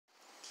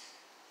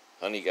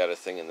Honey got a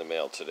thing in the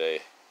mail today.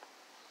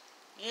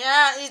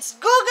 Yeah, it's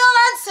Google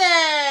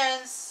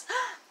AdSense.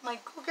 My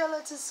Google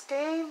AdSense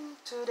came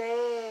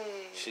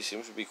today. She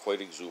seems to be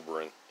quite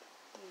exuberant.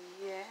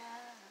 Yeah.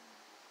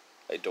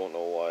 I don't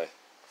know why.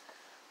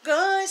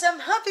 Guys, I'm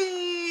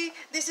happy.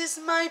 This is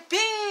my pin.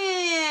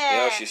 You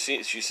know,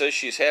 she says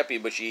she's happy,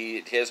 but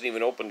she hasn't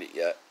even opened it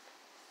yet.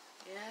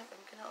 Yeah,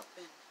 I'm gonna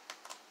open.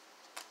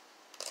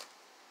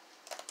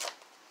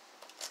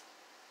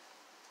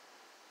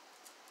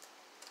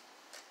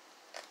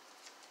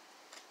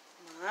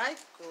 My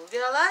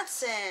Google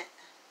AdSense.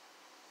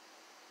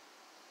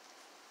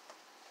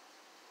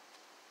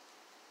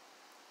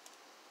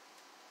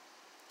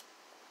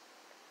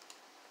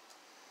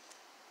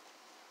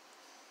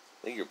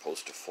 I think you're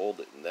supposed to fold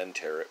it and then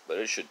tear it, but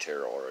it should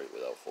tear alright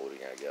without folding,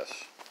 I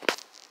guess.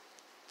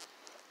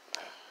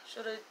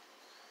 Should I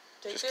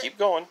take Just it? keep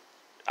going.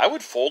 I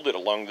would fold it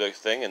along the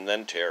thing and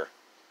then tear.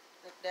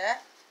 Like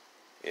that?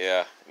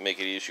 Yeah, make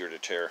it easier to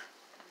tear.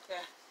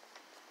 Okay.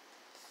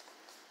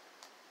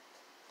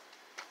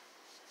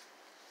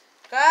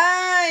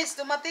 Guys,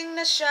 dumating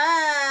na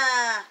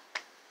siya.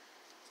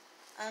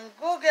 Ang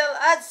Google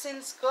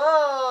AdSense ko,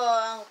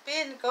 ang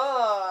pin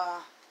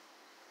ko.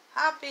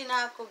 Happy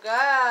na ako,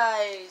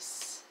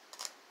 guys.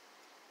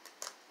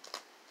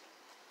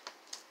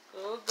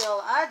 Google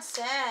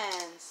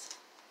AdSense.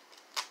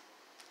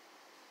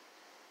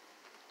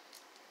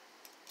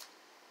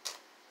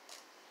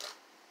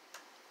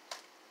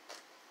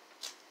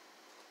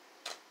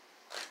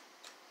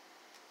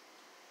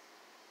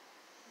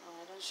 No,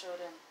 I don't show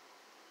them.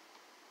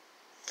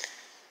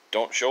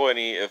 Don't show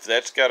any. If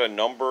that's got a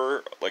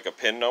number, like a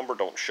pin number,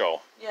 don't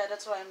show. Yeah,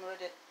 that's why I'm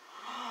ready.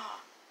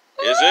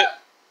 Is it?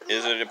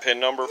 Is it a pin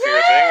number for your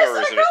Yes, thing, or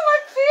is I got it? my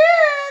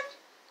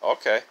pin.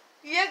 Okay.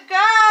 Yeah,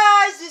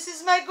 guys, this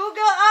is my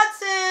Google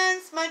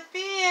AdSense, my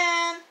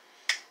pin.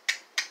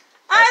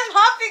 I'm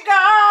happy,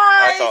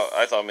 guys.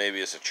 I thought maybe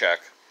it's a check,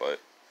 but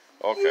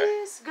okay.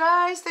 Yes,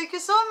 guys, thank you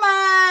so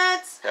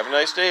much. Have a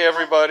nice day,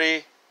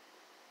 everybody.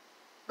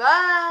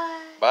 Bye.